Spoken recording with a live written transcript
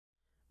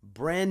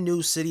Brand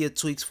new Cydia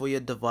tweaks for your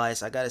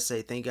device. I gotta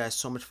say thank you guys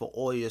so much for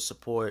all your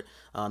support.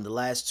 The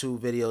last two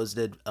videos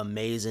did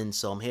amazing,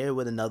 so I'm here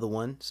with another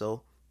one.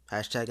 So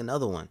hashtag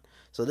another one.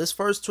 So this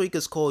first tweak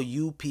is called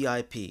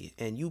YouPIP,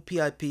 and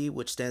YouPIP,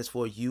 which stands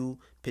for You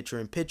Picture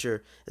in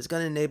Picture, is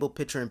going to enable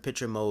picture in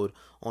picture mode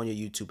on your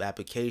YouTube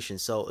application.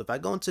 So if I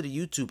go into the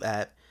YouTube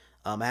app,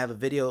 I have a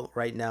video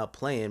right now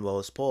playing. Well,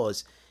 it's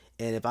paused,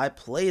 and if I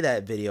play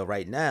that video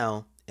right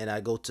now and I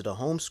go to the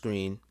home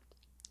screen,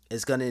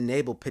 it's going to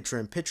enable picture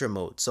in picture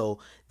mode. So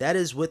that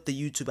is with the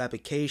YouTube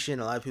application.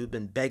 A lot of people have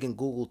been begging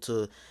Google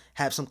to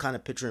have some kind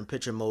of picture in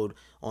picture mode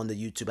on the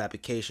YouTube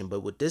application,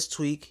 but with this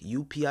tweak,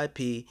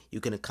 YouPIP,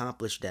 you can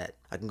accomplish that.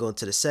 I can go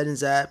into the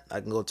settings app,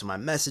 I can go to my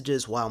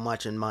messages while I'm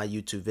watching my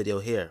YouTube video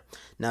here.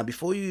 Now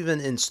before you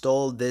even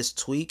install this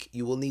tweak,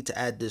 you will need to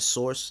add this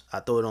source.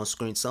 I throw it on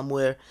screen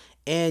somewhere,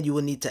 and you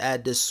will need to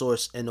add this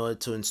source in order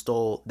to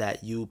install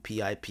that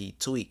YouPIP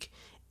tweak.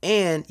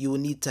 And you will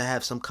need to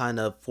have some kind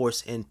of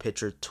force in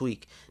picture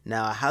tweak.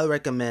 Now I highly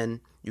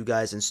recommend you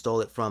guys install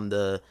it from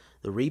the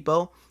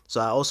repo. So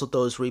I also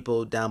throw this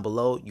repo down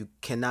below. You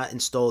cannot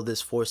install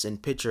this force in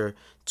picture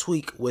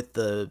tweak with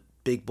the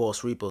Big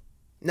Boss repo.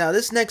 Now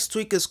this next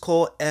tweak is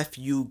called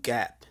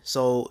FUGap.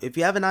 So if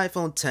you have an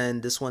iPhone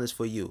 10, this one is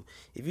for you.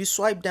 If you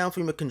swipe down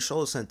from your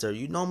control center,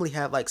 you normally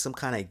have like some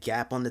kind of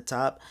gap on the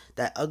top.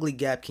 That ugly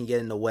gap can get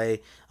in the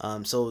way.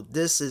 So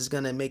this is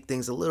going to make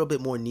things a little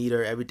bit more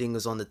neater. Everything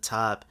is on the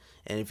top.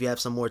 And if you have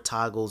some more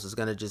toggles, it's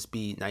going to just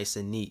be nice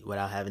and neat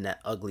without having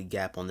that ugly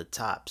gap on the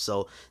top.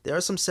 So there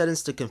are some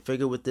settings to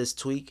configure with this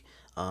tweak.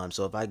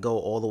 So if I go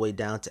all the way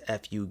down to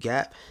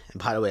FUGap,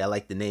 and by the way, I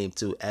like the name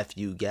too,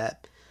 FUGap.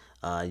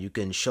 You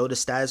can show the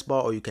status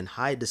bar or you can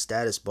hide the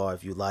status bar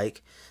if you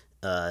like.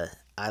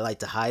 I like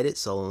to hide it,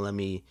 so let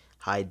me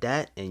hide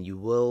that, and you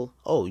will,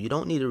 oh, you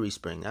don't need a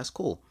respring. That's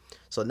cool.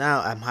 So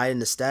now I'm hiding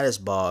the status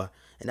bar,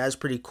 and that's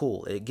pretty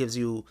cool. It gives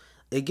your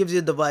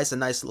device a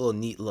nice little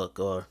neat look,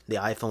 or the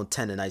iPhone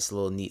 10 a nice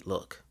little neat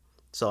look.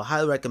 So I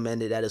highly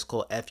recommend it. That is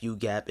called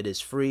FUGap. It is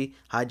free.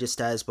 Hide your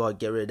status bar,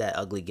 get rid of that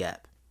ugly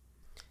gap.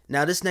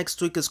 Now this next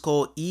tweak is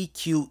called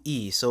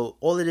EQE. So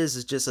all it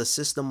is just a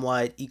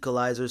system-wide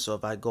equalizer. So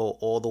if I go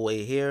all the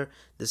way here,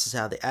 this is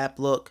how the app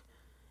look.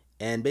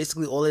 And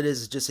basically all it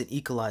is just an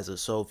equalizer.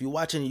 So if you're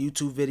watching a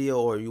YouTube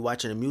video or you're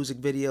watching a music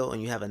video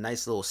and you have a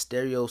nice little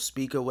stereo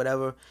speaker or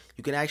whatever,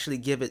 you can actually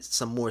give it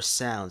some more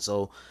sound.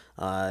 So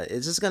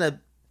it's just going to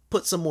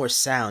put some more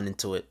sound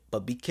into it.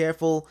 But be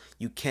careful,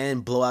 you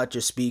can blow out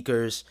your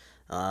speakers.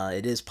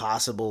 It is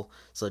possible,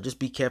 so just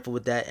be careful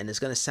with that, and it's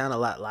going to sound a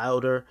lot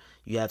louder.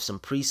 You have some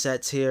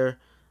presets here,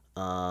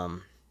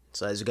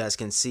 so as you guys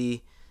can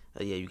see,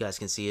 yeah, you guys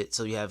can see it.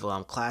 So you have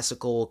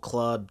classical,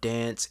 club,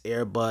 dance,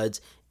 earbuds,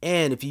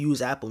 and if you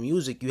use Apple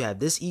Music, you have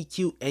this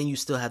EQ and you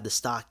still have the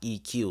stock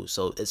EQ,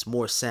 so it's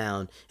more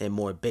sound and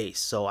more bass.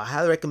 So I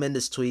highly recommend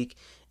this tweak,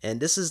 and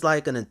this is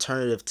like an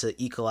alternative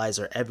to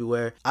equalizer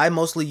everywhere. I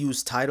mostly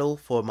use Tidal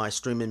for my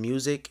streaming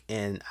music,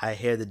 and I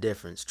hear the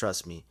difference,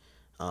 trust me.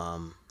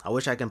 I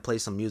wish I can play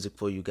some music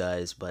for you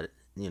guys, but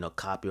you know,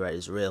 copyright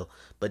is real.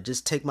 But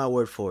just take my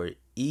word for it.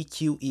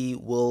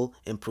 EQE will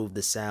improve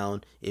the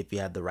sound if you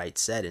have the right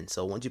settings.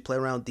 So once you play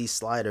around with these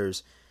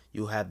sliders,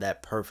 you'll have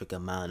that perfect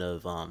amount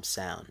of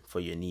sound for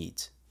your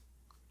needs.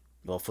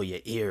 Well, for your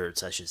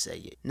ears, I should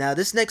say. Now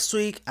this next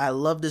tweak, I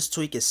love this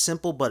tweak. It's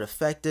simple but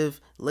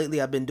effective.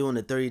 Lately I've been doing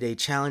a 30-day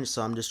challenge,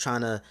 so I'm just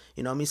trying to,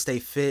 stay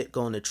fit,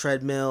 go on the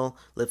treadmill,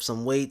 lift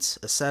some weights,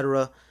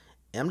 etc.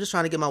 I'm just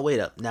trying to get my weight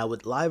up. Now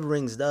what Live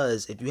Rings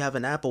does, if you have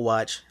an Apple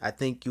Watch, I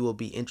think you will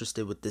be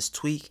interested with this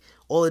tweak.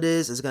 All it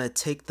is going to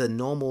take the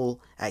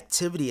normal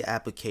activity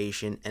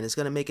application and it's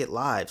going to make it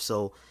live.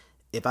 So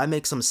if I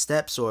make some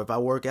steps or if I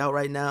work out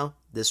right now,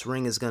 this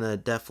ring is going to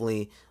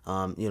definitely,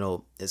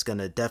 it's going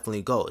to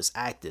definitely go. It's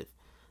active.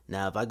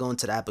 Now if I go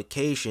into the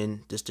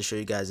application, just to show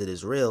you guys it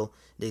is real,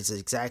 it's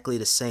exactly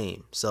the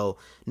same. So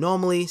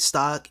normally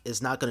stock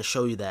is not going to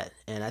show you that.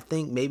 And I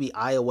think maybe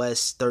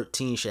iOS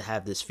 13 should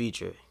have this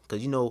feature.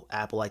 Because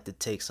Apple like to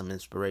take some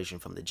inspiration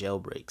from the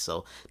jailbreak.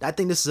 So I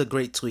think this is a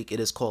great tweak. It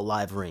is called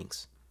Live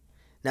Rings.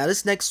 Now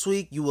this next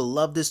tweak, you will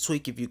love this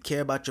tweak if you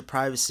care about your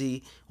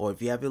privacy, or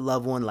if you have your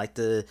loved one like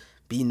to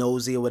be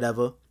nosy or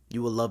whatever,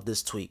 you will love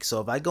this tweak. So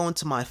if I go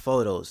into my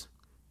photos,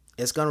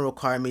 it's going to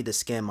require me to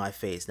scan my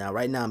face. Now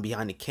right now I'm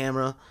behind the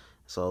camera,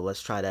 so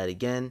let's try that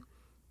again.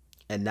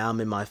 And now I'm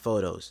in my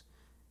photos.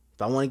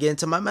 If I want to get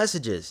into my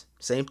messages,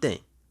 same thing.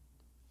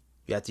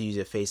 You have to use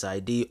your Face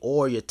ID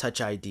or your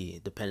Touch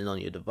ID, depending on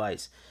your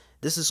device.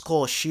 This is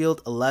called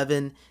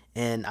ShieldXI,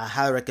 and I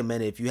highly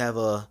recommend it. If you have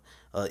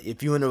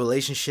if you're in a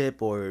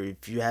relationship or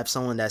if you have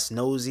someone that's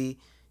nosy,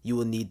 you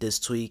will need this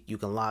tweak. You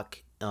can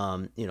lock,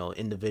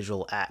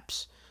 individual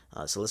apps.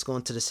 So let's go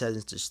into the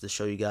settings just to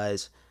show you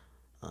guys.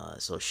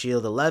 So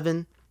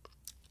ShieldXI,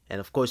 and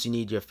of course you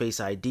need your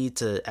Face ID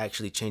to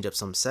actually change up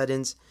some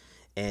settings.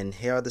 And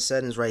here are the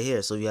settings right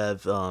here. So you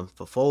have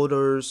for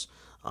folders.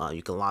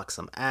 You can lock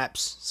some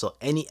apps, so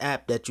any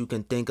app that you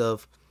can think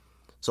of.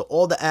 So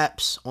all the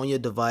apps on your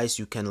device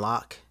you can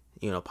lock.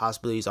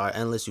 Possibilities are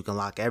endless. You can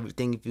lock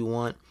everything if you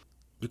want.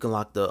 You can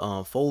lock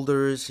the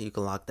folders, you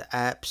can lock the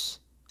apps,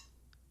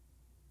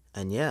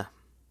 and yeah,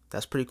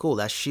 that's pretty cool.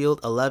 That's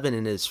Shield 11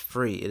 and it's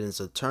free. It is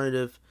an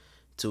alternative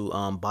to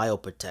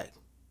BioProtect,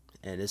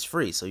 and it's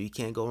free, so you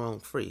can't go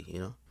wrong free, you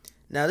know.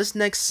 Now this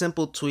next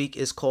simple tweak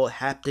is called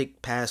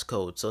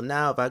HapticPasscode. So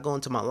now if I go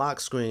into my lock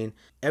screen,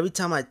 every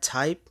time I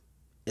type,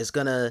 it's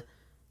gonna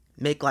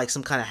make like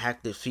some kind of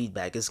haptic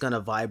feedback. It's gonna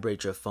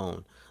vibrate your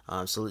phone.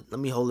 So let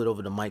me hold it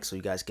over the mic so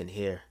you guys can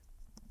hear.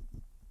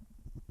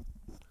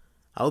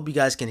 I hope you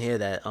guys can hear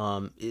that.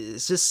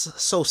 It's just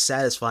so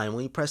satisfying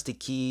when you press the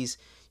keys.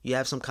 You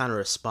have some kind of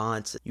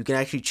response. You can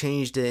actually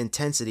change the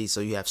intensity,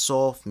 so you have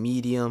soft,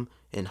 medium,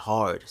 and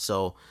hard.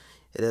 So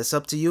it's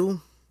up to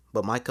you,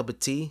 but my cup of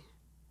tea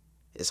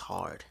is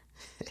hard.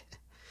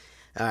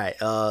 All right,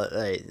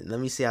 let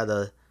me see how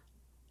the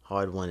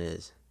hard one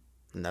is.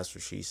 And that's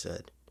what she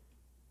said.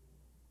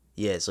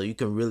 Yeah, so you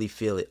can really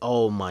feel it.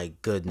 Oh my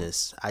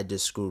goodness, I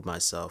just screwed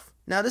myself.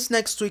 Now this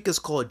next tweak is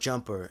called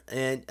Jumper,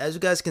 and as you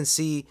guys can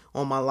see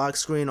on my lock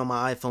screen on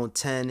my iPhone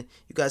 10,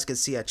 you guys can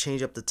see I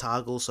changed up the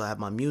toggle. So I have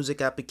my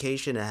music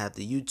application, I have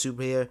the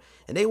YouTube here,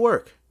 and they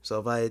work. So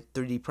if I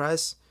 3D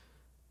press,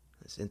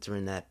 let's enter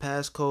in that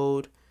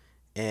passcode,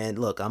 and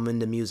look, I'm in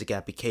the music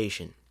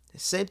application.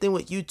 Same thing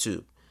with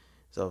YouTube.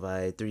 So if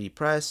I 3D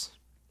press,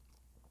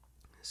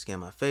 scan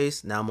my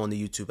face, now I'm on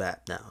the YouTube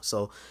app now.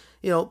 So,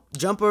 you know,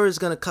 Jumper is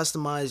going to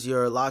customize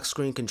your lock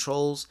screen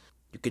controls.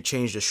 You could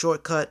change the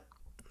shortcut.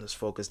 Let's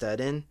focus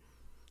that in.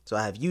 So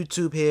I have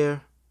YouTube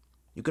here.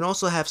 You can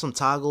also have some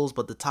toggles,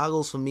 but the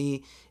toggles for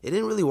me, it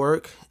didn't really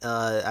work.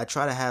 I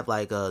tried to have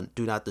like a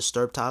do not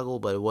disturb toggle,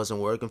 but it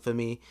wasn't working for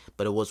me,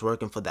 but it was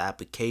working for the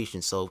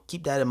application. So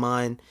keep that in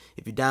mind.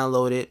 If you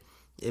download it,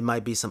 it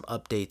might be some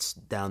updates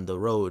down the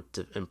road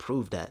to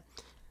improve that.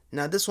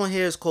 Now this one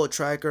here is called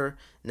Tracker.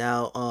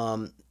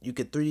 Now you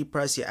could 3D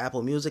press your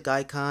Apple Music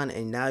icon,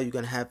 and now you're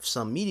gonna have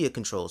some media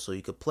control, so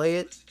you could play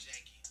it.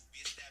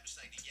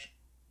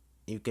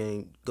 You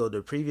can go to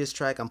the previous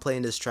track. I'm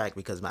playing this track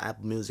because my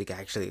Apple Music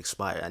actually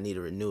expired. I need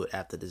to renew it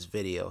after this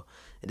video,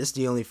 and this is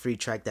the only free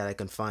track that I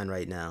can find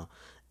right now.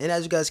 And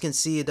as you guys can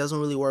see, it doesn't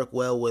really work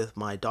well with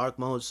my dark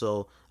mode,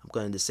 so I'm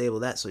going to disable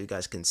that so you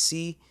guys can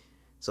see.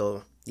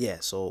 So yeah,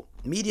 so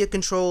media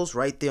controls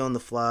right there on the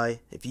fly.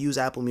 If you use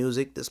Apple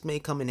Music, this may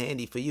come in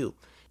handy for you.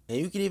 And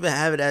you can even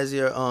have it as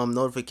your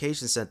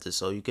notification center,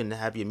 so you can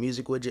have your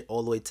music widget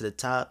all the way to the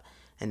top,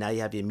 and now you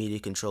have your media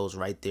controls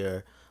right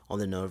there on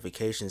the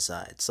notification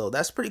side. So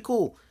that's pretty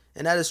cool,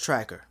 and that is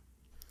Tracker.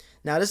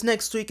 Now this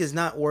next tweak is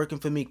not working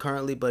for me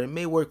currently, but it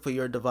may work for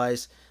your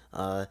device,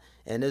 and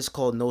it's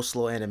called no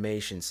slow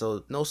animation.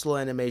 So no slow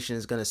animation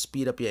is going to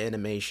speed up your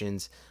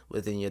animations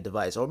within your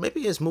device, or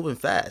maybe it's moving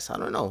fast. I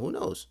don't know, who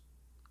knows,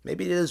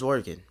 maybe it is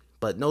working.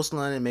 But no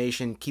slow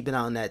animation, keep an eye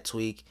on that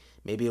tweak.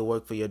 Maybe it'll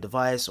work for your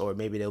device, or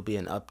maybe there'll be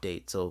an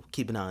update, so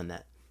keep an eye on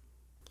that.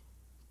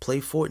 Play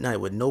Fortnite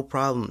with no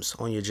problems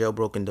on your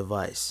jailbroken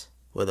device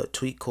with a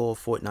tweak called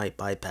Fortnite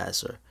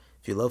Bypasser.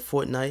 If you love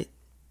Fortnite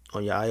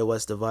on your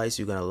iOS device,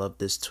 you're gonna love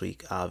this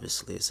tweak.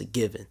 Obviously, it's a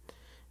given.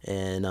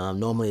 And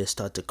normally it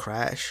starts to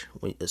crash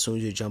as soon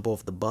as you jump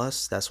off the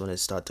bus. That's when it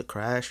starts to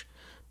crash.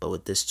 But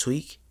with this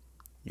tweak,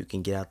 you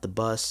can get out the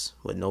bus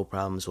with no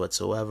problems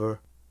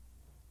whatsoever.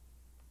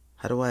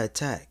 How do I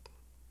attack?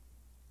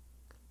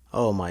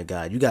 Oh my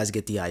God, you guys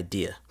get the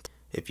idea.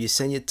 If you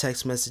send your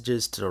text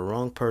messages to the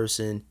wrong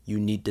person, you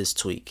need this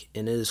tweak,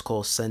 and it is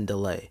called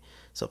SENDDELAY.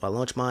 So if I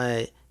launch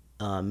my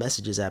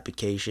messages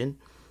application,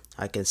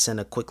 I can send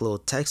a quick little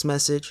text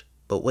message,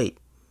 but wait,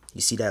 you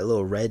see that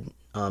little red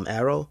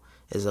arrow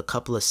is a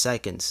couple of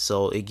seconds,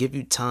 so it gives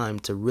you time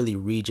to really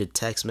read your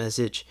text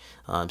message,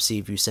 see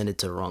if you send it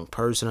to the wrong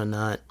person or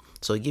not.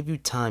 So it gives you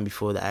time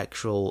before the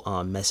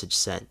actual message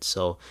sent.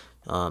 So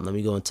let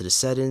me go into the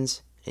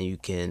settings, and you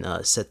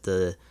can set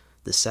the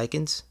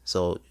seconds.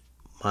 So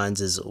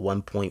mine's is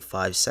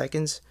 1.5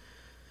 seconds.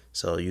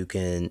 So you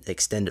can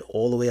extend it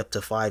all the way up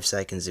to 5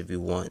 seconds if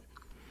you want.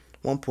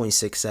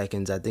 1.6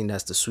 seconds, I think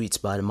that's the sweet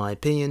spot in my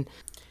opinion.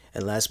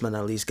 And last but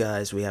not least,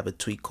 guys, we have a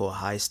tweak called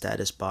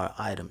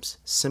Hidestatusbaritems.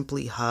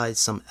 Simply hide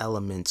some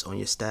elements on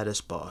your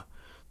status bar.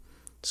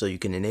 So you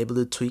can enable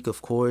the tweak,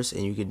 of course,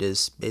 and you can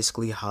just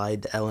basically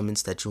hide the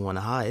elements that you want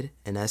to hide,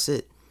 and that's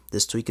it.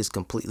 This tweak is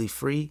completely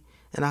free,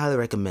 and I highly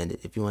recommend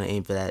it if you want to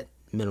aim for that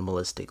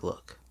minimalistic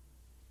look.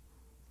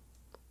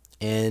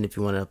 And if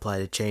you want to apply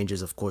the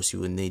changes, of course, you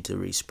would need to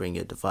respring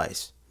your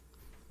device.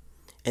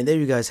 And there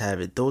you guys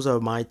have it. Those are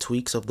my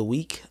tweaks of the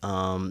week.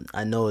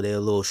 I know they're a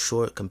little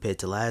short compared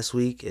to last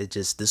week. It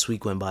just, this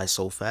week went by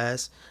so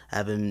fast. I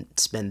haven't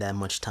spent that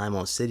much time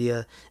on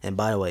Cydia. And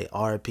by the way,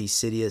 RIP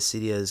Cydia.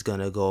 Cydia is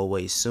going to go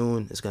away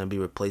soon. It's going to be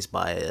replaced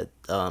by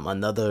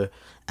another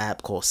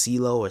app called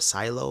Silo,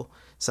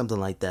 something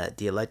like that.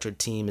 The Electric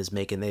team is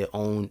making their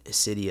own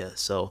Cydia.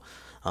 So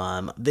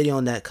video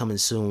on that coming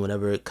soon.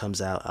 Whenever it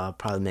comes out, I'll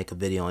probably make a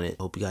video on it.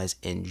 Hope you guys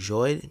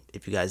enjoyed.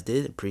 If you guys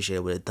did, appreciate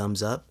it with a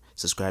thumbs up.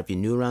 Subscribe if you're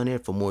new around here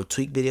for more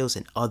tweak videos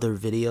and other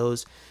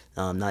videos,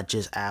 not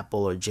just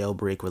Apple or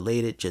jailbreak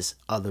related, just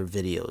other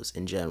videos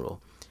in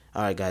general.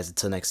 Alright guys,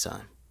 until next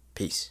time,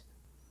 peace.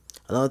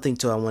 Another thing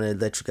too, I wanted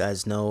to let you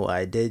guys know,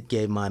 I did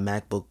give my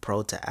MacBook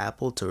Pro to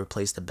Apple to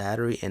replace the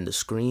battery and the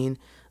screen.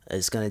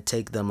 It's going to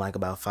take them like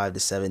about 5 to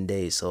 7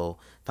 days. So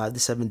 5 to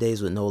 7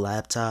 days with no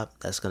laptop,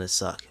 that's going to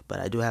suck.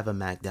 But I do have a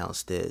Mac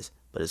downstairs,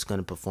 but it's going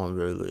to perform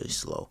really, really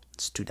slow.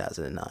 It's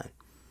 2009.